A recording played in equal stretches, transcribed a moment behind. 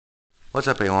What's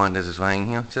up everyone, this is Ryan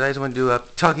here. Today I just want to do a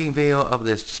talking video of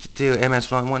this Stihl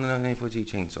MS194G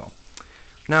chainsaw.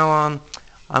 Now,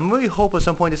 I'm really hoping at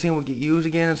some point this thing will get used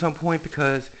again at some point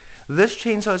because this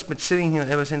chainsaw has been sitting here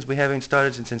ever since we haven't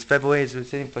started since February. It's been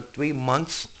sitting for 3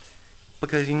 months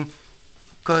because you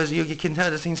can tell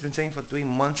this thing's been sitting for 3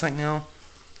 months right now,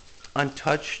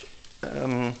 untouched.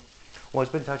 Well,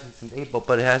 it's been touched since April,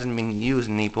 but it hasn't been used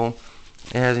in April.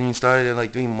 It hasn't even started in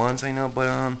like 3 months right now,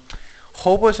 but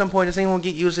hope at some point this thing will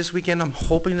get used this weekend. I'm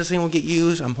hoping this thing will get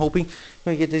used. I'm hoping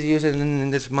we get this used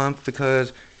in this month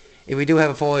because if we do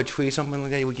have a fallen tree, something like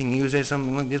that, we can use it,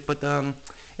 something like this. But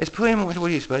it's pretty much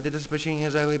what you expected. This machine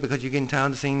is ugly because you can tell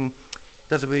this thing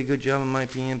does a really good job in my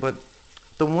opinion. But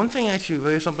the one thing actually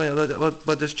really something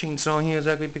about this chainsaw here is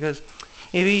ugly because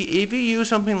if you use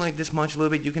something like this much a little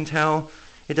bit, you can tell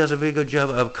it does a really good job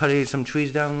of cutting some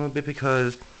trees down a little bit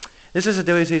because this is a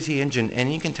WCC engine,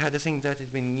 and you can tell this thing that has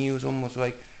been used almost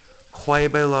like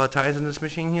quite a lot of times in this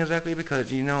machine here exactly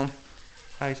because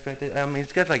I expected. I mean,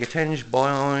 it's got like a 10-inch bar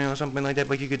on it or something like that,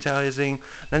 but you can tell this thing.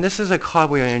 And this is a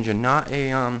hardware engine, not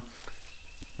a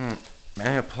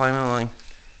primarily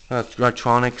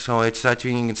electronic. So it's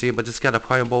actually you can see, but it's got a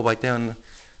primer bulb right there on the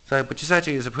side, which is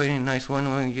actually a pretty nice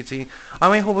one. You can see. I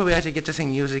mean, hopefully we actually get this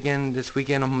thing used again this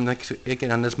weekend. Next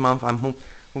again on this month. I'm hope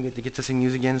we'll get to get this thing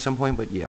used again at some point. But yeah.